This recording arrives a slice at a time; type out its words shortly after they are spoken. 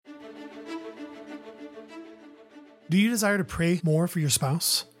Do you desire to pray more for your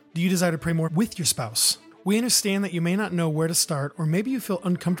spouse? Do you desire to pray more with your spouse? We understand that you may not know where to start, or maybe you feel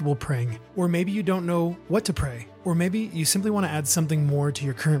uncomfortable praying, or maybe you don't know what to pray, or maybe you simply want to add something more to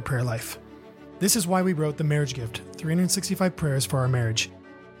your current prayer life. This is why we wrote The Marriage Gift, 365 Prayers for Our Marriage.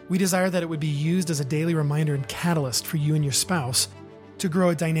 We desire that it would be used as a daily reminder and catalyst for you and your spouse to grow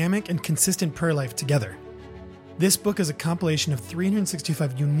a dynamic and consistent prayer life together. This book is a compilation of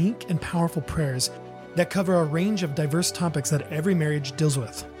 365 unique and powerful prayers that cover a range of diverse topics that every marriage deals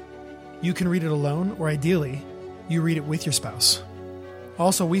with. You can read it alone, or ideally, you read it with your spouse.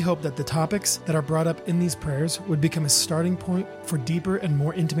 Also, we hope that the topics that are brought up in these prayers would become a starting point for deeper and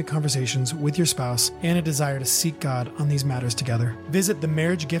more intimate conversations with your spouse and a desire to seek God on these matters together. Visit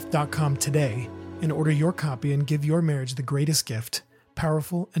themarriagegift.com today and order your copy and give your marriage the greatest gift,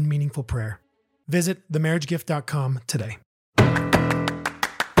 powerful and meaningful prayer. Visit themarriagegift.com today.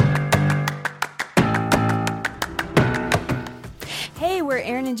 Hey, we're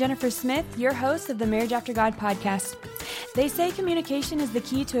Aaron and Jennifer Smith, your hosts of the Marriage After God podcast. They say communication is the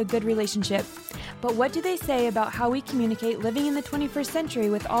key to a good relationship. But what do they say about how we communicate living in the 21st century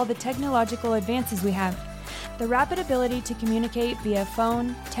with all the technological advances we have? The rapid ability to communicate via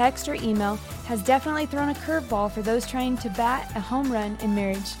phone, text, or email has definitely thrown a curveball for those trying to bat a home run in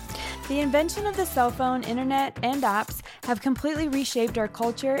marriage. The invention of the cell phone, internet, and apps have completely reshaped our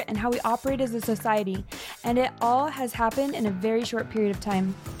culture and how we operate as a society, and it all has happened in a very short period of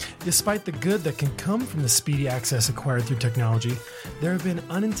time. Despite the good that can come from the speedy access acquired through technology, there have been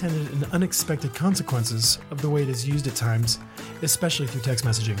unintended and unexpected consequences of the way it is used at times, especially through text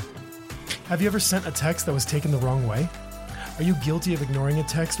messaging. Have you ever sent a text that was taken the wrong way? Are you guilty of ignoring a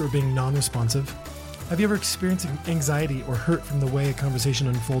text or being non-responsive? Have you ever experienced anxiety or hurt from the way a conversation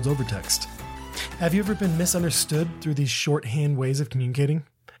unfolds over text? Have you ever been misunderstood through these shorthand ways of communicating?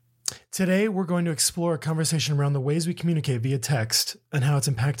 Today, we're going to explore a conversation around the ways we communicate via text and how it's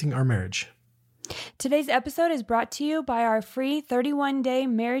impacting our marriage. Today's episode is brought to you by our free 31-day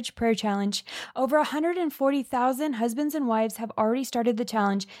marriage prayer challenge. Over 140,000 husbands and wives have already started the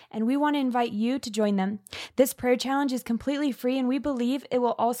challenge, and we want to invite you to join them. This prayer challenge is completely free, and we believe it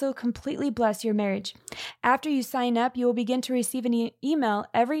will also completely bless your marriage. After you sign up, you will begin to receive an email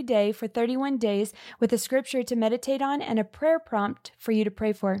every day for 31 days with a scripture to meditate on and a prayer prompt for you to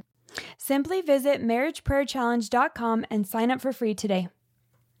pray for. Simply visit marriageprayerchallenge.com and sign up for free today.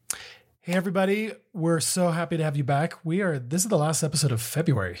 Hey everybody, we're so happy to have you back. This is the last episode of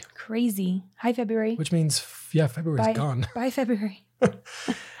February. Crazy. Hi, February. Which means, February's gone. Bye, February.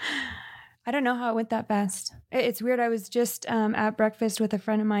 I don't know how it went that fast. It's weird. I was just at breakfast with a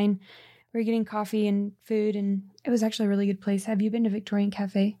friend of mine. We were getting coffee and food, and it was actually a really good place. Have you been to Victorian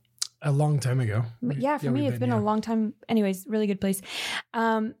Cafe? A long time ago. Yeah, for me, it's been a long time. Anyways, really good place.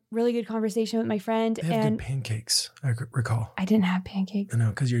 Really good conversation with my friend. They have good pancakes, I recall. I didn't have pancakes. I know,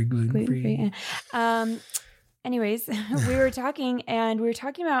 because you're gluten-free. Anyways, we were talking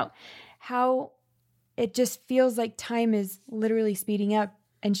about how it just feels like time is literally speeding up.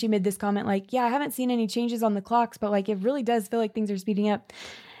 And she made this comment like, yeah, I haven't seen any changes on the clocks, but like it really does feel like things are speeding up.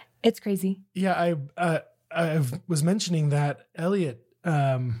 It's crazy. Yeah, I was mentioning that Elliot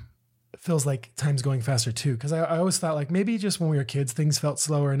feels like time's going faster too. Because I always thought like maybe just when we were kids, things felt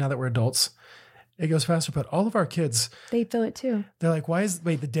slower. And now that we're adults, it goes faster. But all of our kids, they feel it too. They're like,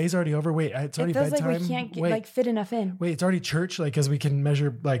 the day's already over. Wait, it's already bedtime. It feels like we can't fit enough in. Wait, it's already church. Like, as we can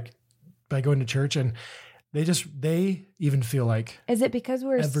measure like by going to church, and they even feel like, is it because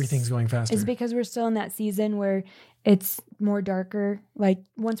everything's going faster? Is it because we're still in that season where it's more darker? Like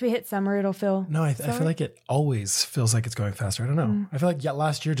once we hit summer, it'll feel. No, I feel like it always feels like it's going faster. I don't know. I feel like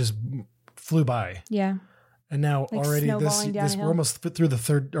last year just flew by. Yeah. And now like already we're almost through the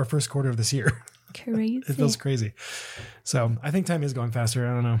third or first quarter of this year. Crazy. It feels crazy. So I think time is going faster.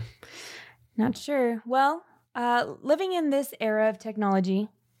 I don't know. Not sure. Well, living in this era of technology,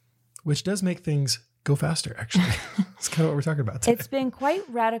 which does make things go faster, actually. That's kind of what we're talking about today. It's been quite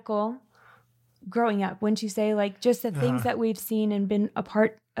radical growing up, wouldn't you say? Like just the things that we've seen and been a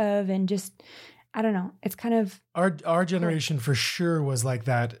part of, and just, I don't know. It's kind of our generation for sure was like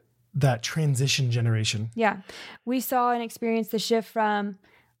that transition generation. Yeah. We saw and experienced the shift from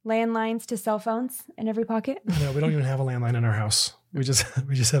landlines to cell phones in every pocket. No, we don't even have a landline in our house. We just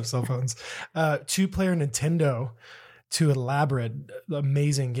have cell phones. 2-player Nintendo to elaborate,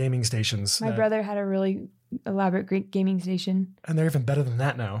 amazing gaming stations. My brother had a really elaborate great gaming station. And they're even better than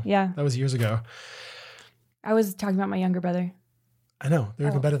that now. Yeah. That was years ago. I was talking about my younger brother. I know they're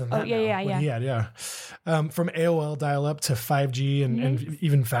even better than that. Yeah. He had, from AOL dial-up to 5G and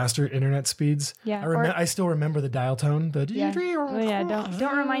even faster internet speeds. Yeah, I still remember the dial tone. Don't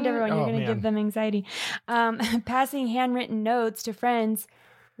remind everyone. You're going to give them anxiety. Passing handwritten notes to friends,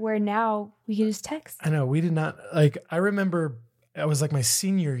 where now we can just text. I know we did not like. I remember it was like my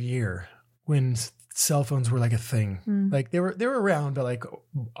senior year when cell phones were like a thing. Like they were around, but like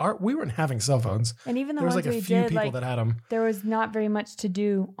we weren't having cell phones. And even the there was ones like a we few did, people like, that had them. There was not very much to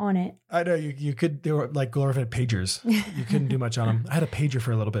do on it. I know you could. They were like glorified pagers. You couldn't do much on them. I had a pager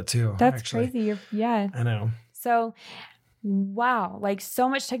for a little bit too. That's crazy. I know. So, wow, like so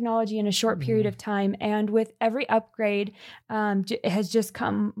much technology in a short period of time, and with every upgrade, it has just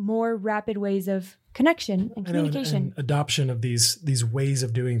come more rapid ways of connection and communication. And adoption of these ways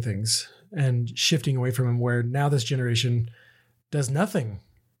of doing things and shifting away from them, where now this generation does nothing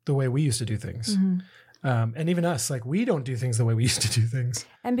the way we used to do things. And even us, like we don't do things the way we used to do things.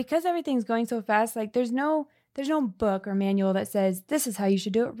 And because everything's going so fast, like there's no book or manual that says this is how you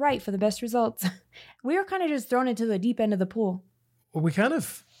should do it right for the best results. We were kind of just thrown into the deep end of the pool. Well, we kind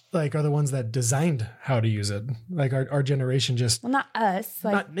of like are the ones that designed how to use it. Like our generation just... Well, not us.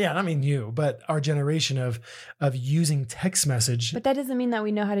 Like, I mean you, but our generation of using text message. But that doesn't mean that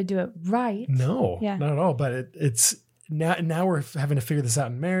we know how to do it right. No, not at all. But it's now we're having to figure this out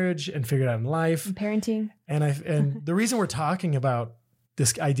in marriage and figure it out in life. And parenting. And the reason we're talking about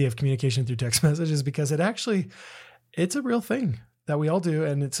this idea of communication through text message is because it's a real thing that we all do.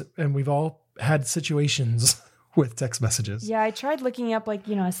 And we've all had situations with text messages. Yeah, I tried looking up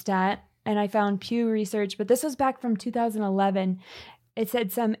a stat, and I found Pew Research, but this was back from 2011. It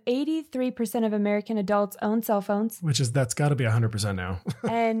said some 83% of American adults own cell phones. That's got to be 100% now.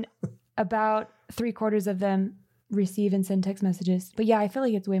 And about 3/4 of them receive and send text messages. But yeah, I feel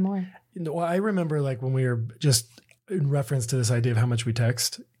like it's way more. Well, I remember like when we were just in reference to this idea of how much we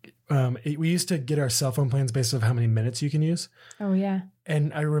text, we used to get our cell phone plans based on how many minutes you can use. Oh, yeah.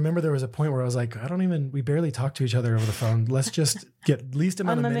 And I remember there was a point where I was like, we barely talk to each other over the phone. Let's just get least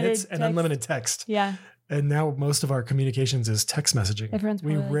amount of minutes and unlimited text. Yeah. And now most of our communications is text messaging.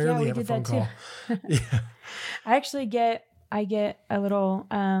 We rarely have a phone call. Yeah. I actually get a little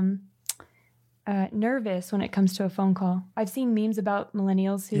nervous when it comes to a phone call. I've seen memes about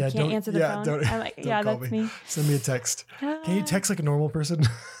millennials who can't answer the phone. I'm like, that's me. Send me a text. Can you text like a normal person?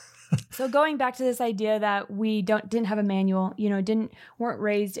 So going back to this idea that we didn't have a manual, weren't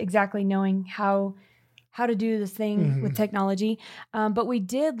raised exactly knowing how to do this thing with technology, but we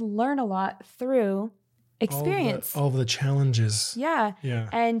did learn a lot through experience. All the challenges. Yeah.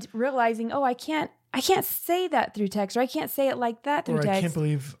 And realizing, I can't say that through text, or I can't say it like that through text. I can't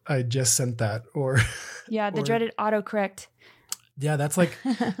believe I just sent that. Or the dreaded autocorrect. Yeah, that's like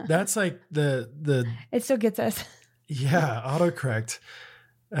the it still gets us. Yeah, autocorrect.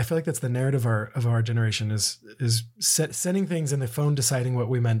 I feel like that's the narrative of our generation is sending things and the phone deciding what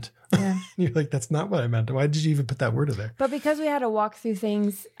we meant. Yeah. You're like, that's not what I meant. Why did you even put that word in there? But because we had to walk through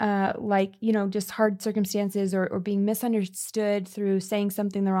things just hard circumstances or being misunderstood through saying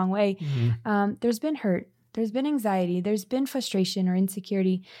something the wrong way, there's been hurt. There's been anxiety. There's been frustration or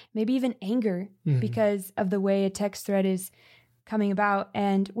insecurity, maybe even anger because of the way a text thread is coming about.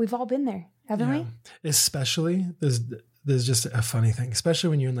 And we've all been there, haven't we? Especially there's just a funny thing,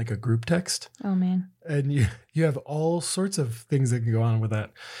 especially when you're in like a group text. Oh man. And you have all sorts of things that can go on with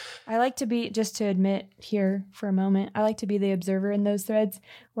that. I like to be, just to admit here for a moment, I like to be the observer in those threads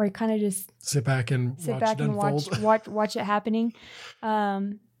where I kind of just sit back and watch it happening.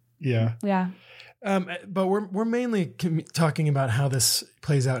 Yeah. But we're mainly talking about how this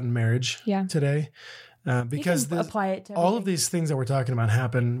plays out in marriage today. Because apply it to all of these things that we're talking about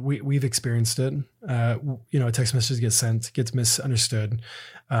happen. We've experienced it. A text message gets sent, gets misunderstood,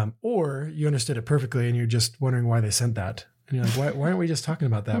 or you understood it perfectly and you're just wondering why they sent that. And you're like, why aren't we just talking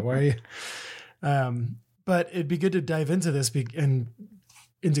about that? Why? But it'd be good to dive into this and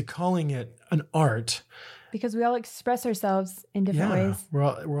into calling it an art. Because we all express ourselves in different ways. We're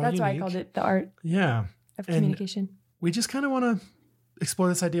all That's unique. why I called it the art of communication. We just kind of want to explore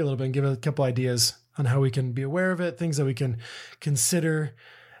this idea a little bit and give a couple ideas on how we can be aware of it, things that we can consider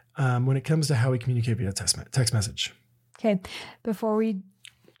when it comes to how we communicate via text message. Okay. Before we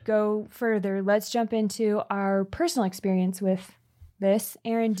go further, let's jump into our personal experience with this.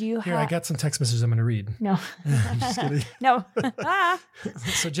 Aaron, do you have... Here, I got some text messages I'm going to read. No. I'm just kidding. No.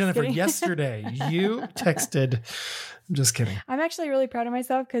 So Jennifer, yesterday you texted... I'm just kidding. I'm actually really proud of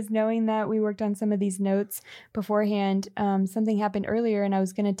myself because knowing that we worked on some of these notes beforehand, something happened earlier and I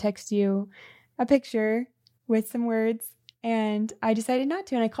was going to text you a picture with some words and I decided not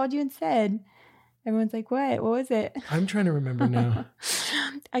to. And I called you instead. Everyone's like, what? What was it? I'm trying to remember now.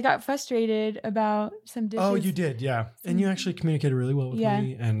 I got frustrated about some dishes. Oh, you did. Yeah. And you actually communicated really well with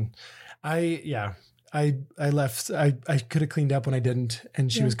me. And I left. I could have cleaned up when I didn't.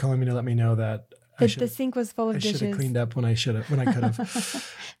 And she was calling me to let me know that the sink was full of dishes. I should have cleaned up when I could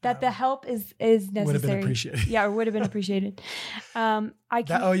have. That the help is necessary. Would have been appreciated. Yeah, or would have been appreciated. You were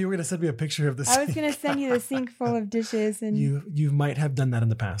going to send me a picture of the sink. I was going to send you the sink full of dishes. And you might have done that in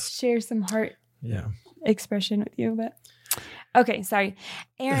the past. Share some heart expression with you. But okay, sorry.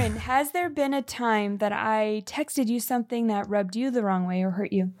 Aaron, has there been a time that I texted you something that rubbed you the wrong way or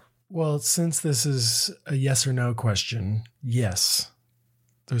hurt you? Well, since this is a yes or no question, yes.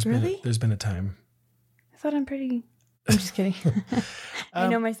 There's been a time. I thought I'm just kidding. I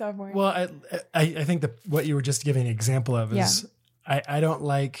know myself more. Well, I think that what you were just giving an example of is I don't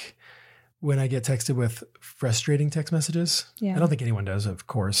like when I get texted with frustrating text messages. Yeah. I don't think anyone does, of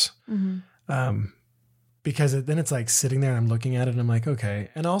course. Mm-hmm. Because then it's like sitting there and I'm looking at it and I'm like, okay.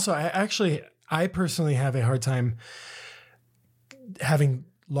 And also I personally have a hard time having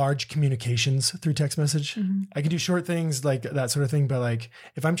large communications through text message. Mm-hmm. I can do short things like that sort of thing. But like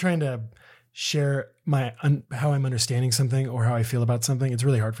if I'm trying to share how I'm understanding something or how I feel about something, it's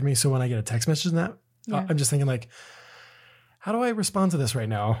really hard for me. So when I get a text message in that, I'm just thinking like, how do I respond to this right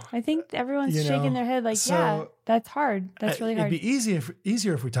now? I think everyone's shaking their head like, that's hard. That's really hard. It'd be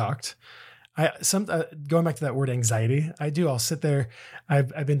easier if we talked. Going back to that word anxiety, I'll sit there.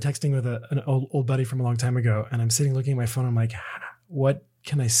 I've been texting with an old buddy from a long time ago, and I'm sitting looking at my phone. I'm like, what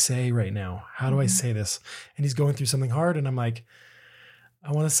can I say right now? How do I say this? And he's going through something hard, and I'm like,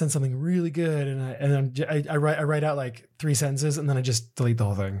 I want to send something really good, and I write out like 3 sentences, and then I just delete the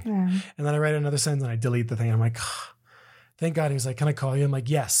whole thing, and then I write another sentence, and I delete the thing. And I'm like, thank God. He was like, can I call you? I'm like,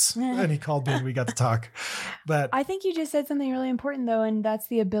 yes. And he called me and we got to talk. But I think you just said something really important though. And that's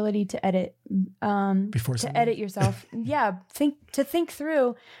the ability to edit, edit yourself. Think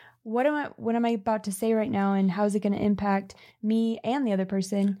through what am I about to say right now? And how is it going to impact me and the other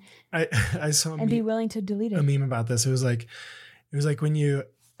person? I saw be willing to delete it. A meme about this. It was like when you've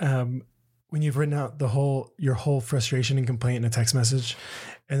written out your whole frustration and complaint in a text message,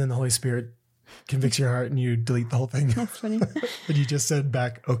 and then the Holy Spirit convicts your heart and you delete the whole thing. That's funny. And you just said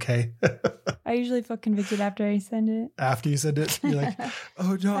back, okay. I usually feel convicted after I send it. After you send it, you're like,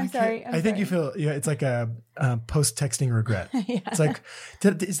 oh no, I can't. I think you feel, it's like a post-texting regret. It's like,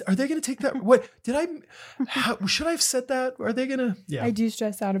 are they going to take that? What should I have said that? Are they going to? Yeah. I do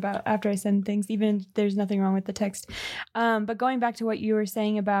stress out about after I send things, even if there's nothing wrong with the text. But going back to what you were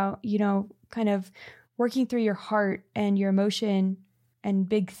saying about, kind of working through your heart and your emotion and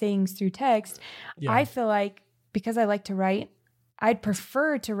big things through text, I feel like because I like to write, I'd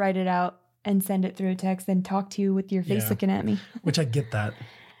prefer to write it out and send it through a text than talk to you with your face looking at me. Which I get that,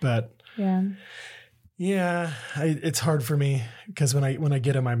 but it's hard for me because when I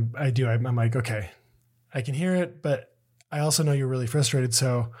get them, I'm like, okay, I can hear it, but I also know you're really frustrated,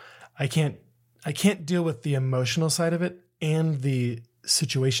 so I can't deal with the emotional side of it and the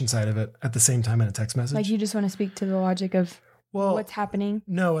situation side of it at the same time in a text message. Like you just want to speak to the logic of what's happening.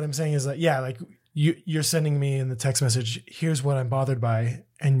 No, what I'm saying is that, like you're sending me in the text message, here's what I'm bothered by.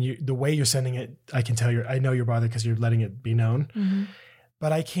 And the way you're sending it, I can tell I know you're bothered because you're letting it be known,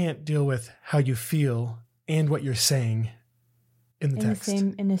 but I can't deal with how you feel and what you're saying in the text.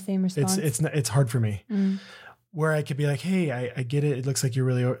 In the same response. It's hard for me where I could be like, hey, I get it. It looks like you're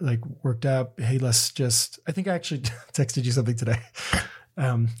really like worked up. Hey, I think I actually texted you something today.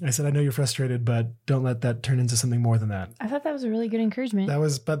 I said, I know you're frustrated, but don't let that turn into something more than that. I thought that was a really good encouragement.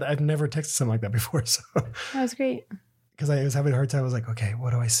 But I've never texted something like that before. So that was great. Because I was having a hard time. I was like, okay,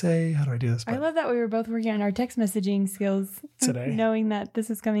 what do I say? How do I do this? But I love that we were both working on our text messaging skills today, knowing that this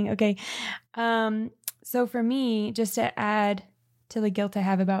is coming. Okay. So for me, just to add to the guilt I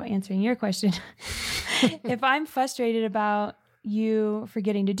have about answering your question, if I'm frustrated about you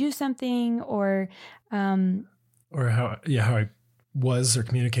forgetting to do something or how I was or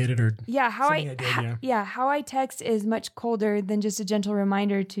communicated or how I text is much colder than just a gentle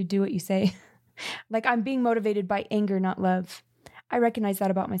reminder to do what you say. Like I'm being motivated by anger, not love. I recognize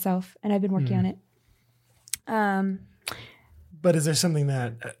that about myself and I've been working on it. But is there something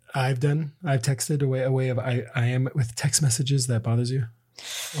that I've done? I've texted a way of I am with text messages that bothers you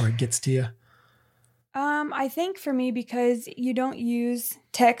or it gets to you? I think for me, because you don't use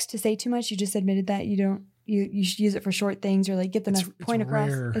text to say too much, you just admitted that you don't. You should use it for short things or like get the point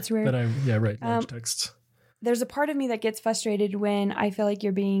across. It's rare. But I write large texts. There's a part of me that gets frustrated when I feel like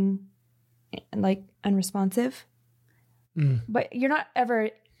you're being like unresponsive. But you're not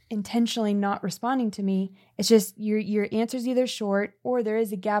ever intentionally not responding to me. It's just your answer's either short or there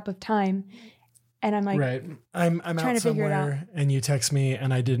is a gap of time. And I'm like, right. I'm trying out to figure it out. somewhere and you text me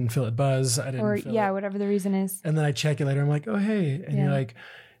and I didn't feel it buzz. I didn't or feel yeah, it. whatever the reason is. And then I check it later. I'm like, oh, hey. And you're like,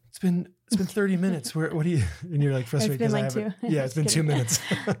 it's been 30 minutes. What do you, and you're like frustrated It's because been I like haven't. Yeah, it's been 2 minutes.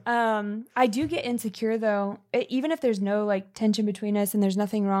 I do get insecure though, even if there's no like tension between us and there's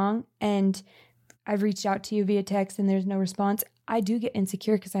nothing wrong, and I've reached out to you via text and there's no response, I do get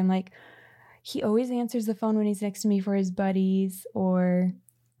insecure because I'm like, he always answers the phone when he's next to me for his buddies or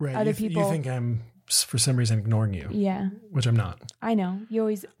Right. other people. You think I'm, for some reason, ignoring you. Yeah. Which I'm not. I know. You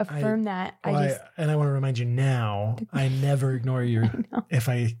always affirm that. Well, I want to remind you now, I never ignore you if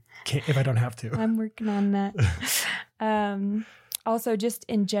I don't have to. I'm working on that. Also, just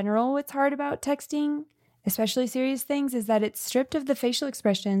in general, what's hard about texting, especially serious things, is that it's stripped of the facial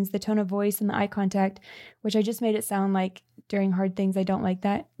expressions, the tone of voice, and the eye contact, which I just made it sound like during hard things, I don't like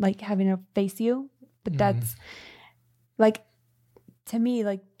that, like having to face you. But that's like, to me,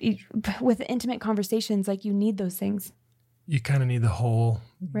 like with intimate conversations, like you need those things. You kind of need the whole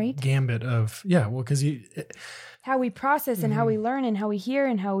gambit of, because how we process and how we learn and how we hear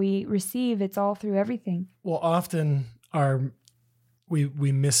and how we receive, it's all through everything. Well, often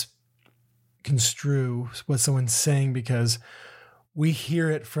we misconstrue what someone's saying because we hear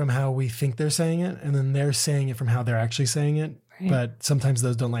it from how we think they're saying it, and then they're saying it from how they're actually saying it. Right. But sometimes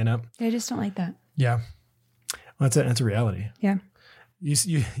those don't line up. I just don't like that. Yeah. Well, that's a reality. Yeah.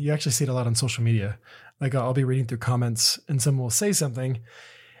 You actually see it a lot on social media. Like I'll be reading through comments and someone will say something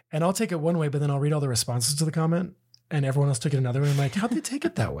and I'll take it one way, but then I'll read all the responses to the comment and everyone else took it another way. I'm like, how'd they take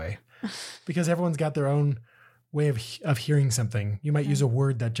it that way? Because everyone's got their own way of hearing something. You might use a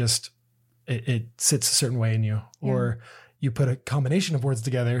word that just, it sits a certain way in you, or you put a combination of words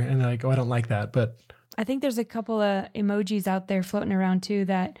together and they're like, oh, I don't like that. But I think there's a couple of emojis out there floating around too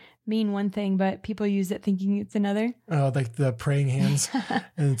that mean one thing, but people use it thinking it's another. Oh, like the praying hands.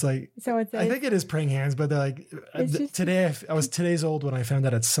 And it's like, so I think it is praying hands, but they're like, today I was today's old when I found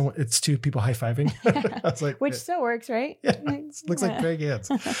out it's two people high-fiving. I was like, which still works, right? Yeah, it looks like praying hands.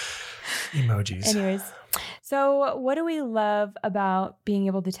 Emojis. Anyways, so what do we love about being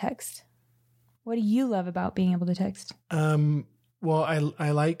able to text? What do you love about being able to text? Well,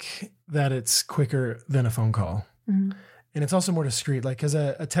 I like that it's quicker than a phone call. Mm-hmm. And it's also more discreet. Like, because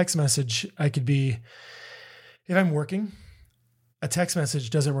a text message, I could be, if I'm working, a text message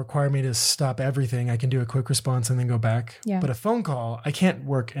doesn't require me to stop everything. I can do a quick response and then go back. Yeah. But a phone call, I can't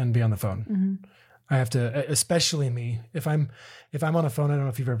work and be on the phone. Mm-hmm. I have to, especially me. If I'm on a phone, I don't know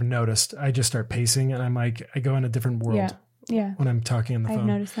if you've ever noticed, I just start pacing and I'm like, I go in a different world. Yeah. When I'm talking on the phone. I've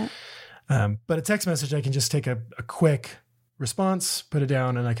noticed that. But a text message, I can just take a quick response, put it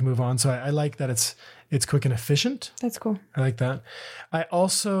down, and I can move on. So I like that it's quick and efficient. That's cool. I like that. I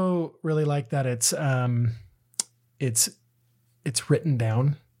also really like that it's written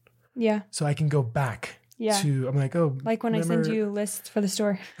down. Yeah. So I can go back to, I'm like, oh, like when I send you lists for the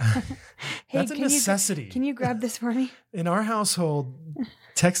store. Hey, that's a necessity. Can you grab this for me? In our household,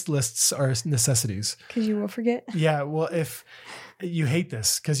 text lists are necessities. Because you will forget. Yeah. Well, if you hate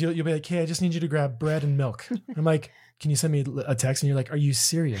this, because you'll be like, hey, I just need you to grab bread and milk. I'm like, can you send me a text? And you're like, are you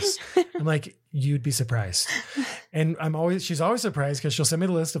serious? I'm like, you'd be surprised. And she's always surprised because she'll send me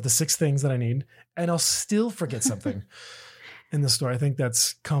the list of the 6 things that I need and I'll still forget something in the store. I think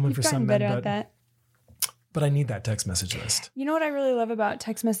that's common for some men, at that. But I need that text message list. You know what I really love about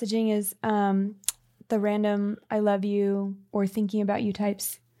text messaging is the random I love you or thinking about you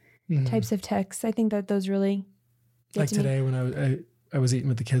types of texts. I think that those really like today when I was eating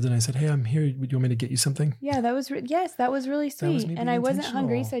with the kids and I said, hey, I'm here. Would you want me to get you something? Yeah, that was really sweet. And I wasn't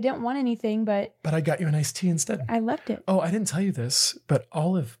hungry, so I didn't want anything, but I got you an iced tea instead. I loved it. Oh, I didn't tell you this, but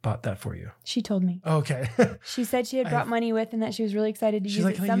Olive bought that for you. She told me. Okay. She said she had brought money with and that she was really excited to use it somehow.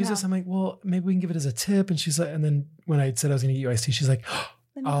 She's like, can I use this? I'm like, well, maybe we can give it as a tip. And she's like, and then when I said I was going to get you iced tea, she's like, oh,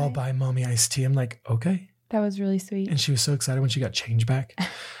 I'll buy mommy iced tea. I'm like, okay. That was really sweet. And she was so excited when she got change back.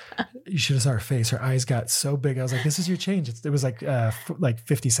 You should have saw her face. Her eyes got so big. I was like, this is your change. It was like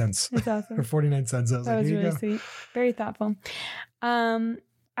 50 cents. That's awesome. Or 49 cents. That was really sweet. Very thoughtful. I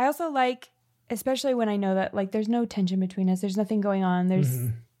also like, especially when I know that like there's no tension between us. There's nothing going on. There's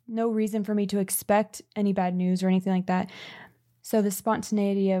no reason for me to expect any bad news or anything like that. So the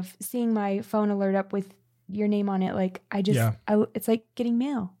spontaneity of seeing my phone alert up with your name on it, like it's like getting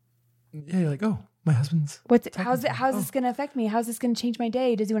mail. Yeah, you're like, oh. My husband's. How's this going to affect me? How's this going to change my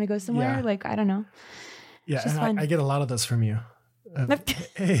day? Does he want to go somewhere? Yeah. Like, I don't know. Yeah. And I get a lot of those from you.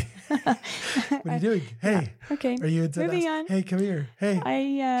 Hey, what are you doing? Hey. Okay. Are you into Moving on. Hey, come here. Hey.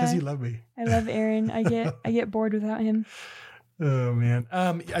 Because you love me. I love Aaron. I get bored without him. Oh man.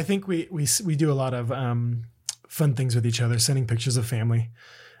 I think we do a lot of fun things with each other, sending pictures of family.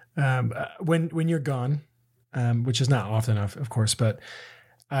 When you're gone, which is not often enough, of course, but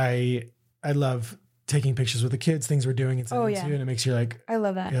I love taking pictures with the kids, things we're doing and sending to you, and it makes you like, I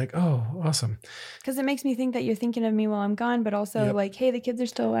love that. You're like, oh, awesome. Because it makes me think that you're thinking of me while I'm gone, but also like, hey, the kids are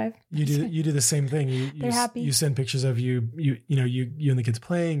still alive. You do the same thing. They're happy. You send pictures of you and the kids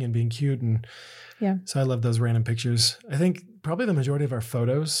playing and being cute, and so I love those random pictures. I think probably the majority of our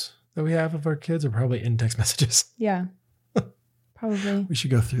photos that we have of our kids are probably in text messages. Yeah, probably. We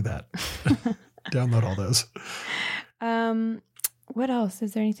should go through that. Download all those. What else?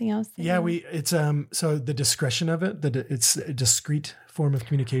 Is there anything else? It's so the discretion of it, that it's a discreet form of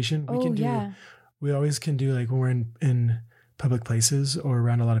communication. We always can do, like when we're in public places or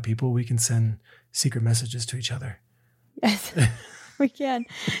around a lot of people, we can send secret messages to each other. Yes, we can.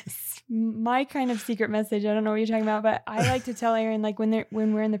 My kind of secret message, I don't know what you're talking about, but I like to tell Aaron, like when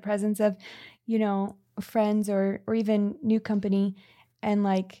we're in the presence of, friends or even new company, and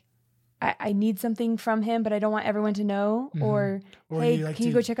like, I need something from him, but I don't want everyone to know. Or hey, can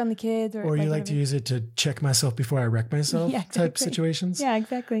you go check on the kids? Or you like to use it to check myself before I wreck myself type situations. Yeah,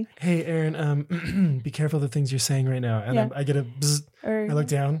 exactly. Hey, Aaron, be careful of the things you're saying right now. And I get a bzz, I look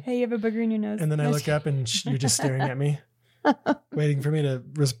down. Hey, you have a booger in your nose. And then I look up and you're just staring at me, waiting for me to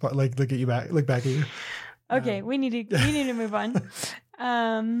respond, like look back at you. Okay, we need to move on.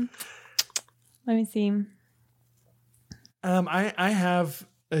 Let me see. I have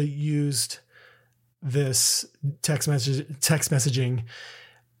used this text messaging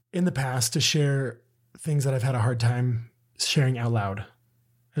in the past to share things that I've had a hard time sharing out loud.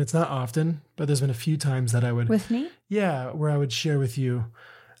 And it's not often, but there's been a few times that I would... With me? Yeah, where I would share with you,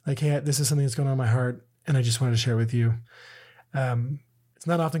 like, hey, this is something that's going on in my heart, and I just wanted to share with you. It's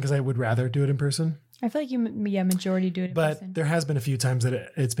not often because I would rather do it in person. I feel like majority do it in person. But there has been a few times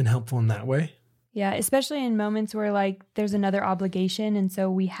that it's been helpful in that way. Yeah, especially in moments where like there's another obligation and so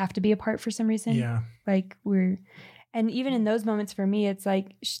we have to be apart for some reason. Yeah. Like and even in those moments for me, it's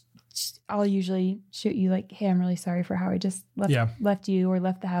like I'll usually shoot you like, hey, I'm really sorry for how I just left you or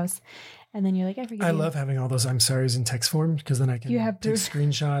left the house. And then you're like, I forgive you. I love having all those I'm sorry's in text form because then I can take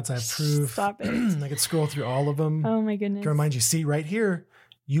screenshots. I have proof. Stop it. I can scroll through all of them. Oh my goodness. To remind you, see right here,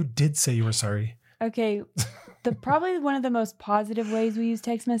 you did say you were sorry. Okay. Probably one of the most positive ways we use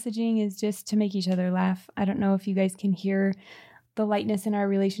text messaging is just to make each other laugh. I don't know if you guys can hear the lightness in our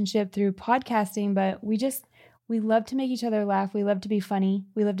relationship through podcasting, but we love to make each other laugh. We love to be funny.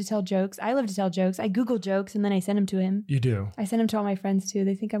 We love to tell jokes. I love to tell jokes. I Google jokes and then I send them to him. You do. I send them to all my friends too.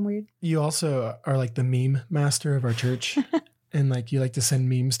 They think I'm weird. You also are like the meme master of our church. And like you like to send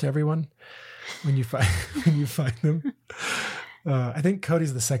memes to everyone when you find them. I think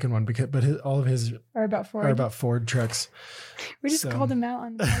Cody's the second one, but all of his are about Ford trucks. We just called him out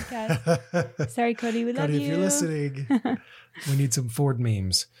on the podcast. Sorry, Cody. We love you. Cody, if you're listening, we need some Ford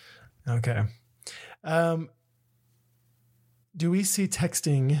memes. Okay. Do we see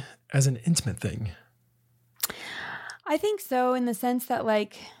texting as an intimate thing? I think so, in the sense that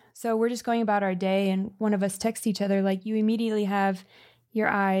so we're just going about our day and one of us texts each other, like you immediately have your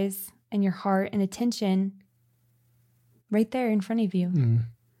eyes and your heart and attention right there in front of you,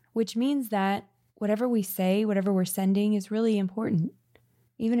 which means that whatever we say, whatever we're sending is really important.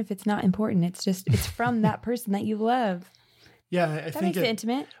 Even if it's not important, it's from that person that you love. Yeah, I think that makes it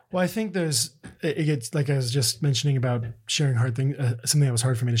intimate. Well, I think it gets, like I was just mentioning about sharing hard things, something that was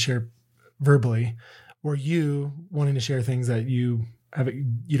hard for me to share verbally, or you wanting to share things that you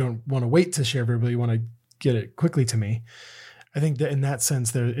don't want to wait to share verbally, you want to get it quickly to me. I think that in that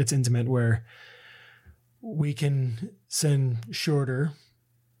sense, it's intimate where we can send shorter,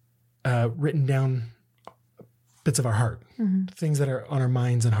 written down bits of our heart, things that are on our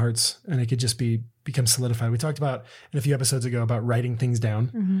minds and hearts, and it could just become solidified. We talked about in a few episodes ago about writing things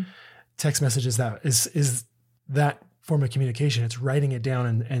down. Text messages is that form of communication. It's writing it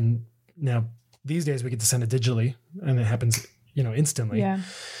down, and now these days we get to send it digitally, and it happens, instantly. Yeah.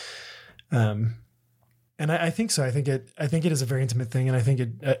 And I think so. I think it is a very intimate thing, and I think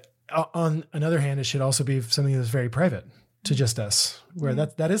it. On another hand, it should also be something that's very private to just us, where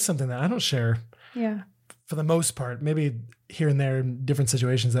that is something that I don't share. Yeah. For the most part, maybe here and there in different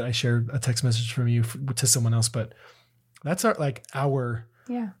situations that I share a text message from you to someone else, but that's our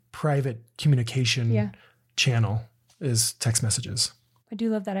private communication channel is text messages. I do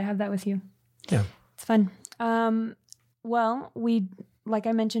love that. I have that with you. Yeah. It's fun. Well, like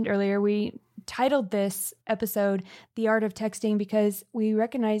I mentioned earlier, we titled this episode The Art of Texting because we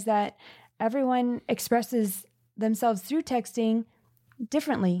recognize that everyone expresses themselves through texting,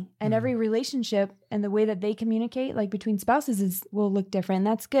 differently, and every relationship and the way that they communicate, like between spouses, will look different.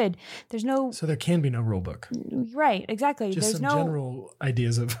 That's good. There's no, So there can be no rule book. right. Exactly. Just There's some no general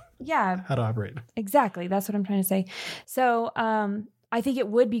ideas of yeah, how to operate. exactly. That's what I'm trying to say. So, I think it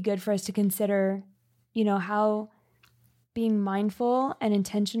would be good for us to consider, how being mindful and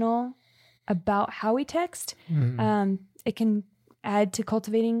intentional about how we text, it can add to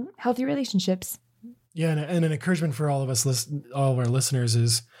cultivating healthy relationships. Yeah, and an encouragement for all of us, all of our listeners,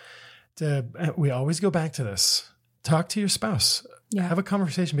 is we always go back to this. Talk to your spouse. Yeah. Have a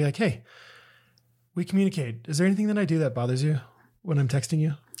conversation. Be like, hey, we communicate. Is there anything that I do that bothers you when I'm texting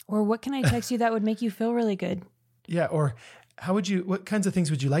you? Or what can I text you that would make you feel really good? Yeah. Or what kinds of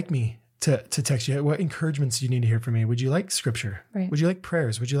things would you like me to text you? What encouragements do you need to hear from me? Would you like scripture? Right. Would you like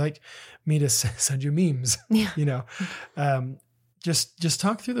prayers? Would you like me to send you memes? Yeah. Just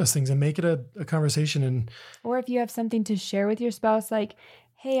talk through those things and make it a conversation. Or if you have something to share with your spouse, like,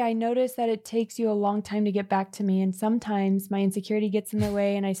 hey, I noticed that it takes you a long time to get back to me. And sometimes my insecurity gets in the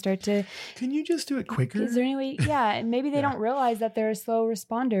way and I start to... Can you just do it quicker? Is there any way? Yeah. And maybe they don't realize that they're a slow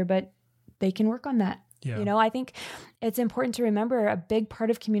responder, but they can work on that. Yeah. I think it's important to remember a big part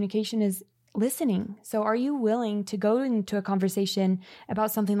of communication is listening. So are you willing to go into a conversation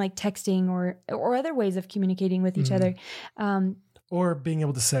about something like texting or other ways of communicating with each other? Or being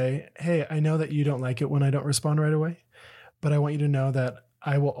able to say, hey, I know that you don't like it when I don't respond right away, but I want you to know that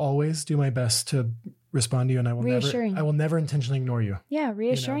I will always do my best to respond to you, and I will never intentionally ignore you. Yeah,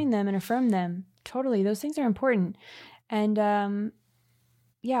 reassuring them and affirm them. Totally. Those things are important. And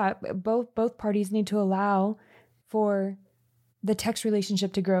both parties need to allow for the text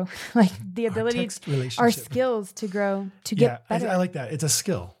relationship to grow, like the ability, our skills to grow, to get better. I like that. It's a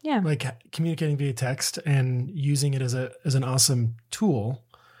skill. Yeah. Like communicating via text and using it as an awesome tool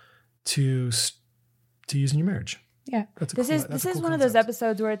to use in your marriage. Yeah. This is one of those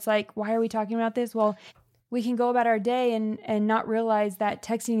episodes where it's like, why are we talking about this? Well, we can go about our day and not realize that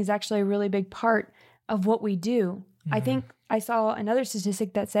texting is actually a really big part of what we do. I think I saw another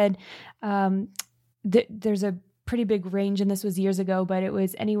statistic that said there's a pretty big range, and this was years ago, but it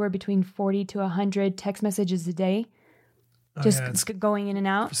was anywhere between 40 to 100 text messages a day, going in and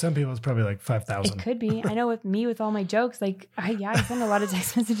out. For some people, it's probably like 5,000. It could be. I know with all my jokes, like I send a lot of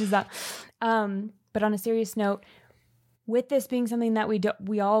text messages out. But on a serious note, with this being something that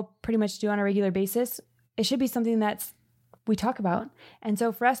we all pretty much do on a regular basis, it should be something we talk about. And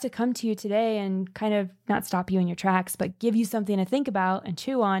so for us to come to you today and kind of not stop you in your tracks, but give you something to think about and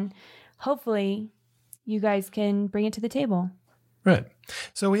chew on, hopefully you guys can bring it to the table. Right.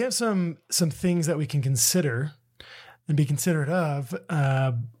 So we have some things that we can consider and be considerate of,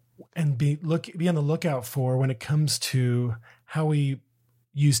 and be on the lookout for when it comes to how we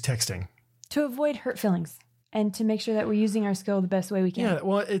use texting. To avoid hurt feelings and to make sure that we're using our skill the best way we can. Yeah.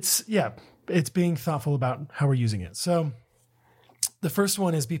 Well, it's being thoughtful about how we're using it. So the first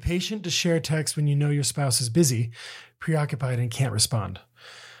one is be patient to share text when you know your spouse is busy, preoccupied, and can't respond.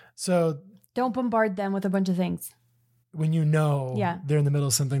 So don't bombard them with a bunch of things. When you know they're in the middle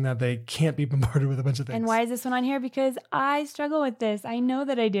of something that they can't be bombarded with a bunch of things. And why is this one on here? Because I struggle with this. I know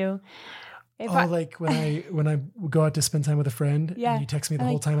that I do. Like when I go out to spend time with a friend and you text me the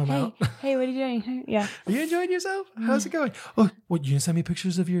whole time I'm out. Hey, what are you doing? Yeah. Are you enjoying yourself? How's it going? Oh, what, you gonna send me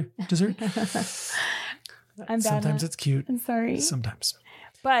pictures of your dessert? Sometimes it's cute. I'm sorry. Sometimes.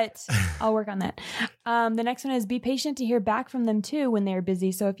 But I'll work on that. The next one is be patient to hear back from them too when they're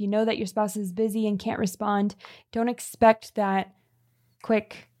busy. So if you know that your spouse is busy and can't respond, don't expect that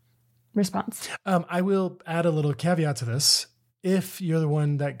quick response. I will add a little caveat to this. If you're the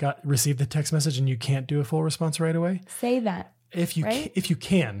one that received the text message and you can't do a full response right away, say that. If you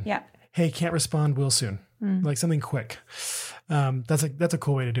can, hey, can't respond, will soon. Like something quick. That's a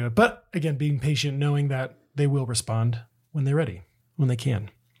cool way to do it. But again, being patient, knowing that they will respond when they're ready, when they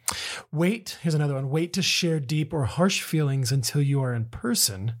can. Here's another one. Wait to share deep or harsh feelings until you are in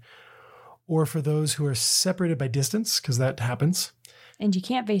person, or for those who are separated by distance, because that happens. And you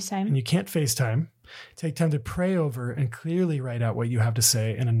can't FaceTime. Take time to pray over and clearly write out what you have to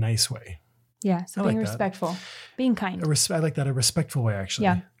say in a nice way. Yeah. So being respectful, being kind. I like that. A respectful way, actually.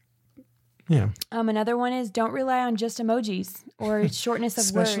 Yeah. Yeah. Another one is don't rely on just emojis or shortness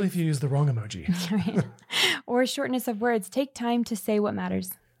of words. Especially if you use the wrong emoji. Right. Or shortness of words. Take time to say what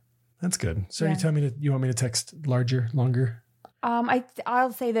matters. That's good. So you want me to text larger, longer?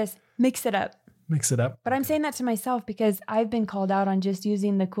 I'll say this, mix it up. Mix it up. But I'm saying that to myself because I've been called out on just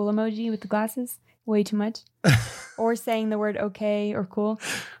using the cool emoji with the glasses way too much. Or saying the word okay or cool.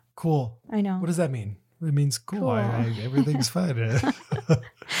 Cool. I know. What does that mean? It means cool. Everything's fine.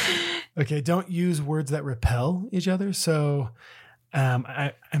 Okay. Don't use words that repel each other. So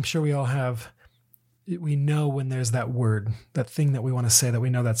I'm sure we all have, we know when there's that word, that thing that we want to say that we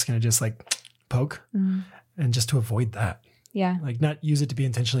know that's going to just like poke, and just to avoid that. Yeah. Like not use it to be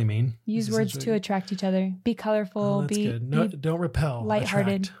intentionally mean. Use words to attract each other. Be colorful. That's good. No, don't repel.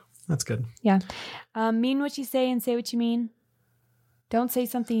 Lighthearted. Attract. That's good. Yeah. Mean what you say and say what you mean. Don't say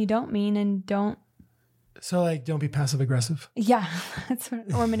something you don't mean, and don't. So like, don't be passive aggressive. Yeah.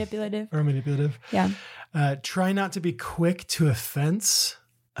 Or manipulative. Or manipulative. Yeah. Try not to be quick to offense.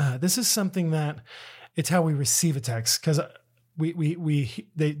 This is something that it's how we receive a text, because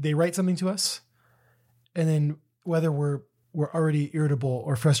they write something to us, and then whether we're already irritable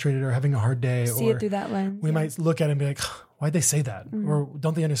or frustrated or having a hard day, see it through that lens. We might look at it and be like, why'd they say that? Or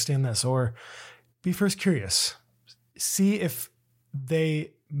don't they understand this? Or be first curious. See if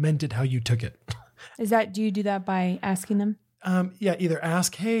they meant it how you took it. Do you do that by asking them? Yeah, either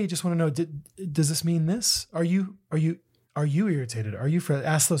ask, hey, just want to know, does this mean this? Are you irritated? Are you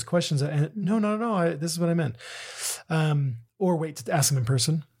ask those questions? And no, this is what I meant. Or wait to ask them in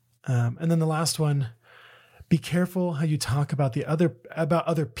person. And then the last one, be careful how you talk about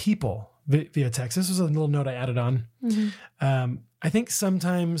other people via text. This was a little note I added on. I think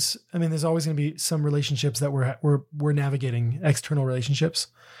sometimes, there's always going to be some relationships that we're navigating, external relationships,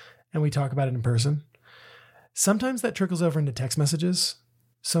 and we talk about it in person. Sometimes that trickles over into text messages.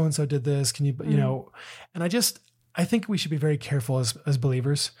 So-and-so did this. Can you, and I think we should be very careful as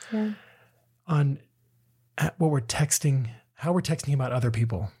believers on what we're texting, how we're texting about other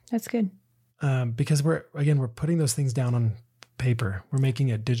people. That's good. Because we're putting those things down on paper. We're making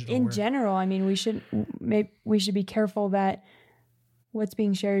it digital. In general, we should be careful that what's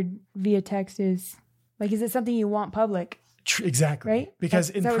being shared via text is it something you want public? Exactly. Right? Because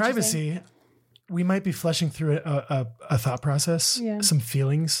in privacy, we might be fleshing through a thought process, some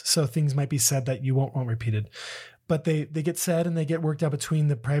feelings. So things might be said that you won't want repeated, but they get said and they get worked out between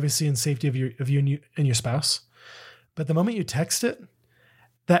the privacy and safety of you and your spouse. But the moment you text it,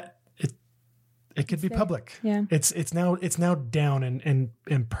 it could be public. Yeah. It's now down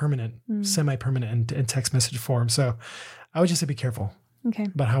and permanent, semi-permanent in text message form. So I would just say be careful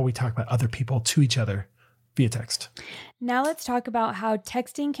about how we talk about other people to each other via text. Now let's talk about how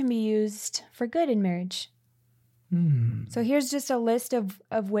texting can be used for good in marriage. So here's just a list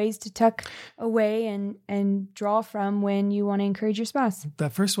of ways to tuck away and draw from when you want to encourage your spouse.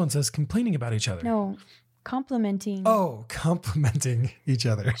 That first one says complaining about each other. No. Complimenting. Oh, complimenting each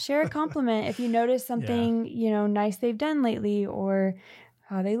other. Share a compliment if you notice something, nice they've done lately, or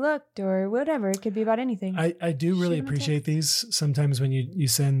how they looked, or whatever. It could be about anything. I do really appreciate these. Sometimes when you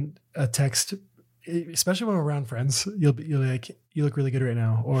send a text, especially when we're around friends, you'll be like, you look really good right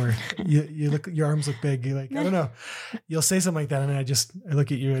now, or your arms look big. You're like, I don't know. You'll say something like that, and I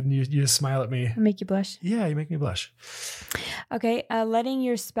look at you and you just smile at me. I make you blush. Yeah, you make me blush. Okay, letting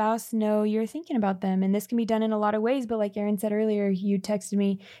your spouse know you're thinking about them, and this can be done in a lot of ways. But like Aaron said earlier, you texted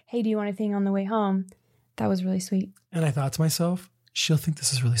me, "Hey, do you want anything on the way home?" That was really sweet. And I thought to myself, she'll think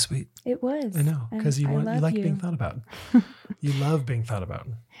this is really sweet. It was. I know, because you like being thought about. You love being thought about.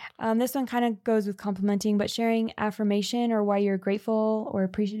 This one kind of goes with complimenting, but sharing affirmation or why you're grateful or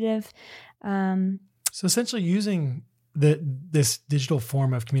appreciative. So essentially using this digital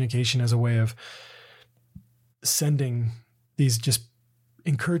form of communication as a way of sending these just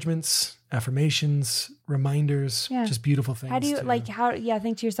encouragements, affirmations, reminders, just beautiful things. How do you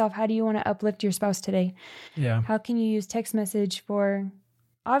think to yourself, how do you want to uplift your spouse today? Yeah. How can you use text message for,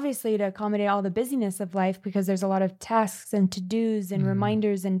 obviously, to accommodate all the busyness of life, because there's a lot of tasks and to-dos and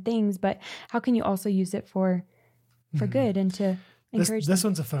reminders and things, but how can you also use it for good and to encourage this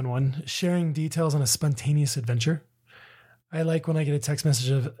one's a fun one. Sharing details on a spontaneous adventure. I like when I get a text message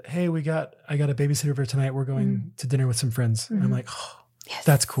of, hey, I got a babysitter for tonight. We're going to dinner with some friends. And I'm like, oh, yes.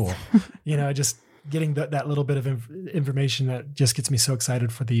 That's cool. Just getting that little bit of information that just gets me so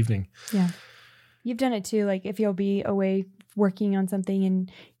excited for the evening. Yeah. You've done it too. Like if you'll be away working on something and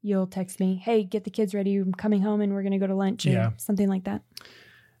you'll text me, hey, get the kids ready. I'm coming home and we're going to go to lunch or something like that.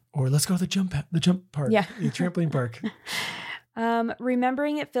 Or let's go to the jump park. Yeah. The trampoline park.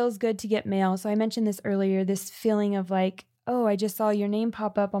 Remembering it feels good to get mail. So I mentioned this earlier, this feeling of like, oh, I just saw your name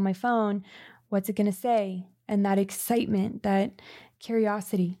pop up on my phone. What's it going to say? And that excitement, that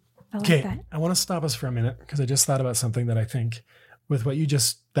curiosity. I like that. I want to stop us for a minute because I just thought about something that I think with what you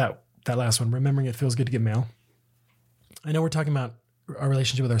just, that last one, remembering it feels good to get mail. I know we're talking about our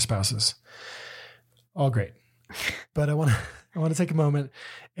relationship with our spouses. All great. But I want to take a moment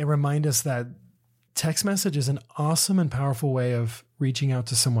and remind us that text message is an awesome and powerful way of reaching out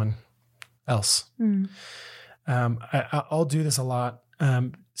to someone else. I'll do this a lot.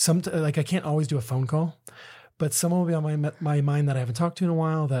 I can't always do a phone call, but someone will be on my mind that I haven't talked to in a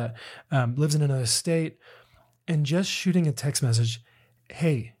while, that lives in another state, and just shooting a text message,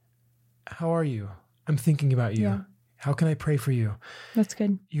 hey, how are you? I'm thinking about you. Yeah. How can I pray for you? That's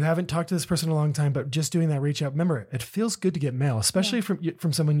good. You haven't talked to this person in a long time, but just doing that reach out. Remember, it feels good to get mail, especially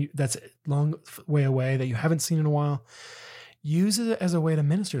from someone that's a long way away that you haven't seen in a while. Use it as a way to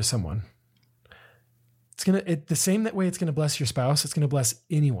minister to someone. The same that way it's going to bless your spouse. It's going to bless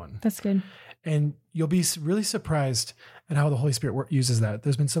anyone. That's good. And you'll be really surprised at how the Holy Spirit uses that.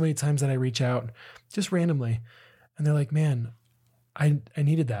 There's been so many times that I reach out just randomly and they're like, man, I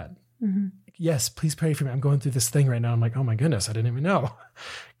needed that. Mm-hmm. Yes, please pray for me. I'm going through this thing right now. I'm like, oh my goodness, I didn't even know,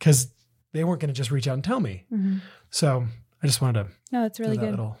 because they weren't going to just reach out and tell me. Mm-hmm. So I just wanted to. No, it's really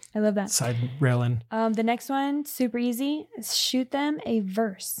good. I love that. Side rail in. The next one, super easy. Shoot them a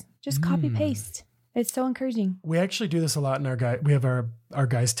verse. Just copy paste. It's so encouraging. We actually do this a lot in our guy. We have our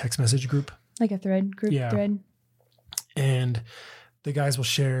guys text message group, like a thread thread. And the guys will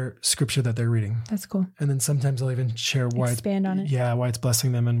share scripture that they're reading. That's cool. And then sometimes they'll even share expand on it. Yeah, why it's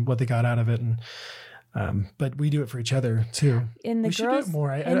blessing them and what they got out of it. And but we do it for each other too. In the we should do it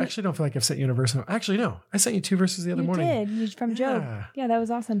more. I actually don't feel like I've sent you a verse. Actually, no. I sent you 2 verses the other morning. You did. From Job. Yeah, that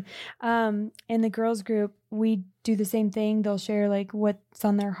was awesome. In the girls group, we do the same thing. They'll share like what's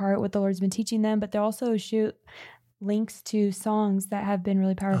on their heart, what the Lord's been teaching them, but they'll also shoot links to songs that have been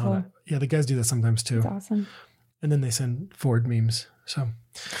really powerful. Yeah, the guys do that sometimes too. That's awesome. And then they send forward memes. So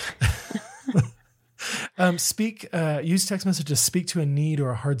use text message to speak to a need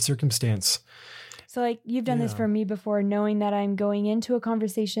or a hard circumstance. So like you've done this for me before, knowing that I'm going into a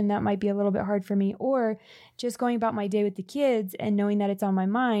conversation that might be a little bit hard for me, or just going about my day with the kids and knowing that it's on my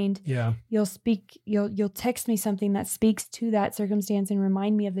mind. Yeah. You'll text me something that speaks to that circumstance and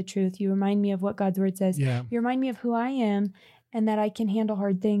remind me of the truth. You remind me of what God's word says. Yeah. You remind me of who I am and that I can handle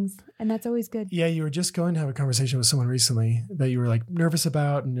hard things. And that's always good. Yeah. You were just going to have a conversation with someone recently that you were like nervous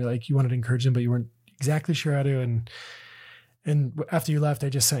about, and you're like, you wanted to encourage them, but you weren't exactly sure how to. And after you left, I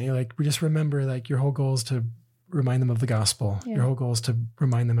just sent you like, we just remember like your whole goal is to remind them of the gospel. Yeah. Your whole goal is to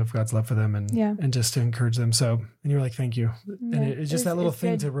remind them of God's love for them and just to encourage them. So, and you're like, thank you. Yeah, and it's just that little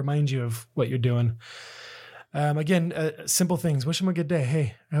thing to remind you of what you're doing. Again, simple things. Wish them a good day.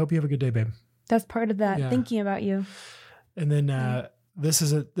 Hey, I hope you have a good day, babe. That's part of that. Thinking about you. And then,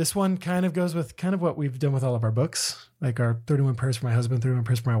 this one kind of goes with kind of what we've done with all of our books, like our 31 prayers for my husband, 31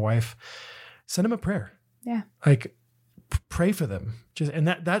 prayers for my wife. Send them a prayer. Yeah. Like, pray for them. And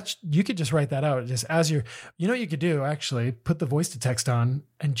that you could just write that out just as what you could do, actually put the voice to text on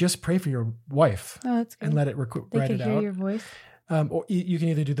and just pray for your wife. Oh, that's good. And let it write it out. They can hear your voice. Or you can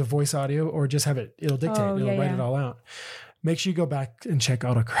either do the voice audio or just have it'll dictate, it'll write it all out. Make sure you go back and check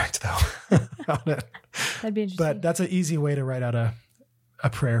autocorrect though. That'd be interesting. But that's an easy way to write out a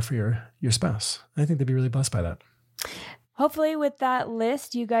prayer for your spouse. I think they'd be really blessed by that. Hopefully with that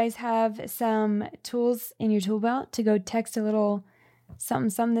list, you guys have some tools in your tool belt to go text a little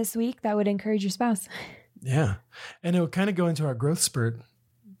something this week that would encourage your spouse. Yeah. And it would kind of go into our growth spurt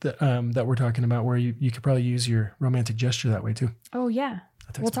that we're talking about, where you could probably use your romantic gesture that way too. Oh, yeah.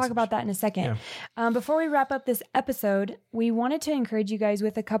 We'll talk about that in a second. Yeah. Before we wrap up this episode, we wanted to encourage you guys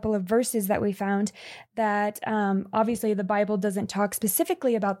with a couple of verses that we found that obviously the Bible doesn't talk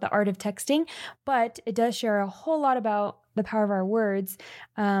specifically about the art of texting, but it does share a whole lot about the power of our words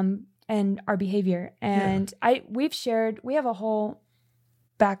and our behavior. And we have a whole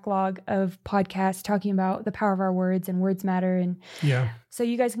backlog of podcasts talking about the power of our words and words matter. And so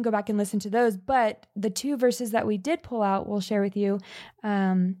you guys can go back and listen to those. But the 2 verses that we did pull out, we'll share with you.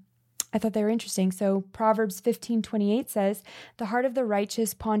 I thought they were interesting. So Proverbs 15:28 says, "The heart of the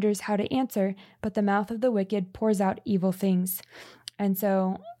righteous ponders how to answer, but the mouth of the wicked pours out evil things." And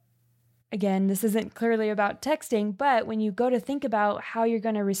so again, this isn't clearly about texting, but when you go to think about how you're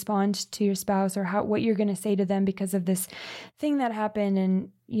going to respond to your spouse or what you're going to say to them because of this thing that happened, and,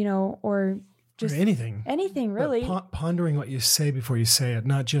 or just anything really. Pondering what you say before you say it,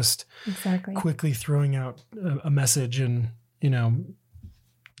 not just quickly throwing out a message and,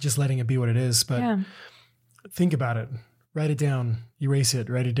 just letting it be what it is, but think about it, write it down, erase it,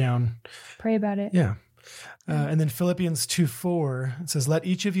 write it down, pray about it. Yeah. And then Philippians 2:4, it says, "Let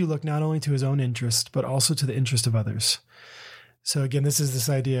each of you look not only to his own interest, but also to the interest of others." So again, this is this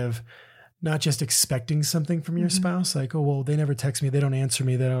idea of not just expecting something from your spouse, like, oh, well, they never text me, they don't answer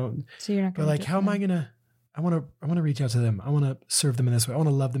me, they don't. So you're not going to. But like, how am I going to? I want to reach out to them. I want to serve them in this way. I want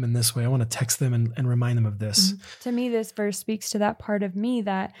to love them in this way. I want to text them and remind them of this. Mm-hmm. To me, this verse speaks to that part of me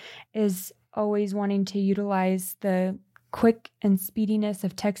that is always wanting to utilize the quick and speediness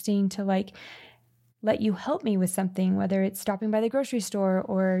of texting to like let you help me with something, whether it's stopping by the grocery store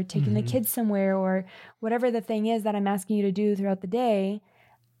or taking the kids somewhere or whatever the thing is that I'm asking you to do throughout the day.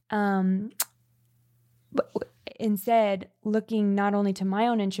 But instead, looking not only to my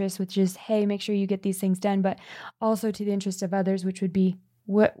own interests, which is, hey, make sure you get these things done, but also to the interest of others, which would be,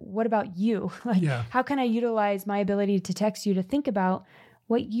 what about you? How can I utilize my ability to text you to think about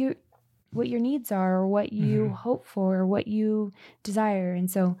what your needs are, or what you hope for, or what you desire? And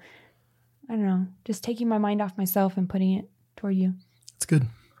so, I don't know, just taking my mind off myself and putting it toward you. It's good.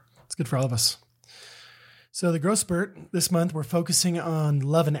 It's good for all of us. So the Growth Spurt this month, we're focusing on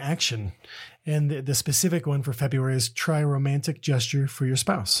love in action. And the specific one for February is try a romantic gesture for your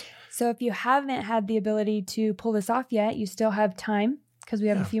spouse. So if you haven't had the ability to pull this off yet, you still have time, because we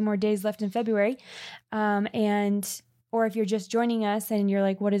have a few more days left in February. Or if you're just joining us and you're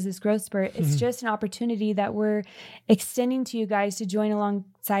like, what is this Growth Spurt? It's just an opportunity that we're extending to you guys to join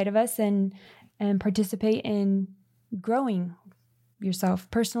alongside of us and participate in growing yourself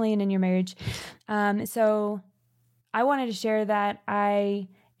personally and in your marriage. So I wanted to share that I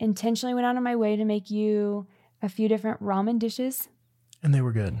intentionally went out of my way to make you a few different ramen dishes. And they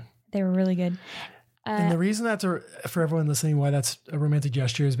were good. They were really good. And the reason that's for everyone listening, why that's a romantic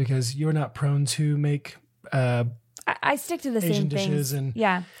gesture is because you're not prone to make I stick to the Asian same dishes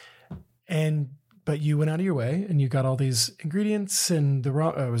things. But you went out of your way and you got all these ingredients and it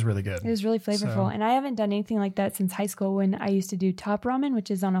was really good. It was really flavorful. And I haven't done anything like that since high school, when I used to do Top Ramen,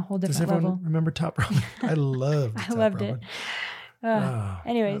 which is on a whole different level. Does everyone remember Top Ramen? I loved I loved ramen. It.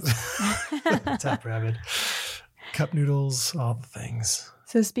 Anyways. Top Ramen. Cup noodles, all the things.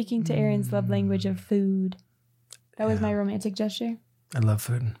 So speaking to Aaron's love language of food, that was my romantic gesture. I love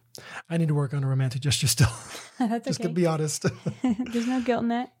food. I need to work on a romantic gesture still. That's Just okay. to be honest. There's no guilt in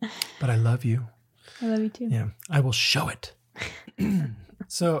that. But I love you. I love you too. Yeah, I will show it.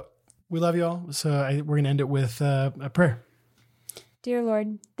 So we love you all. So we're going to end it with a prayer. Dear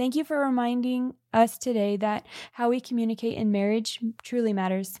Lord, thank you for reminding us today that how we communicate in marriage truly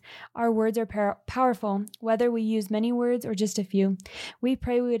matters. Our words are powerful, whether we use many words or just a few. We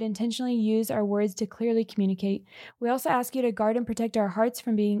pray we would intentionally use our words to clearly communicate. We also ask you to guard and protect our hearts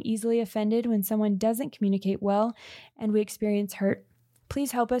from being easily offended when someone doesn't communicate well and we experience hurt.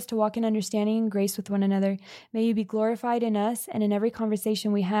 Please help us to walk in understanding and grace with one another. May you be glorified in us and in every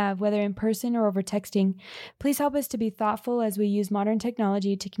conversation we have, whether in person or over texting. Please help us to be thoughtful as we use modern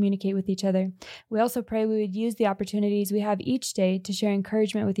technology to communicate with each other. We also pray we would use the opportunities we have each day to share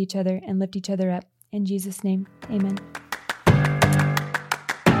encouragement with each other and lift each other up. In Jesus' name, amen.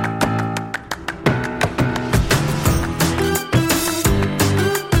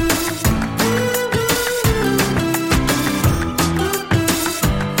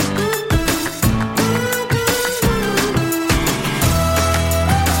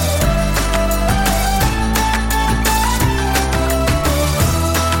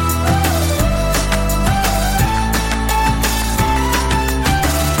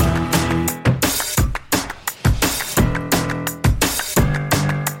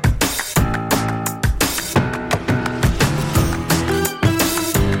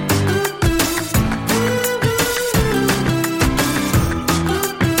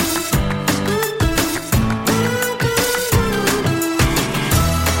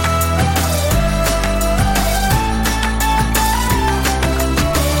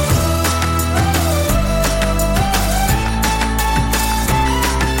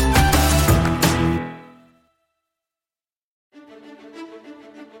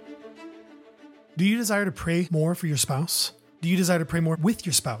 Do you desire to pray more for your spouse? Do you desire to pray more with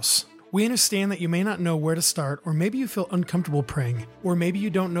your spouse? We understand that you may not know where to start, or maybe you feel uncomfortable praying, or maybe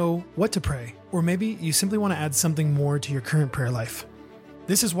you don't know what to pray, or maybe you simply want to add something more to your current prayer life.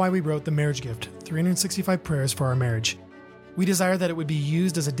 This is why we wrote The Marriage Gift, 365 Prayers for Our Marriage. We desire that it would be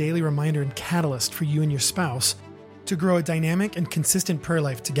used as a daily reminder and catalyst for you and your spouse to grow a dynamic and consistent prayer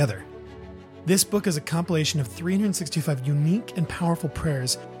life together. This book is a compilation of 365 unique and powerful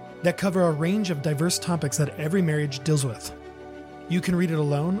prayers that cover a range of diverse topics that every marriage deals with. You can read it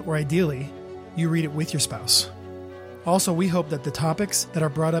alone, or ideally, you read it with your spouse. Also, we hope that the topics that are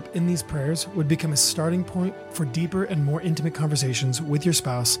brought up in these prayers would become a starting point for deeper and more intimate conversations with your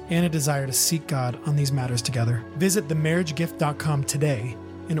spouse and a desire to seek God on these matters together. Visit themarriagegift.com today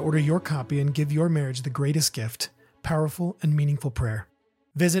and order your copy and give your marriage the greatest gift, powerful and meaningful prayer.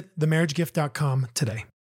 Visit themarriagegift.com today.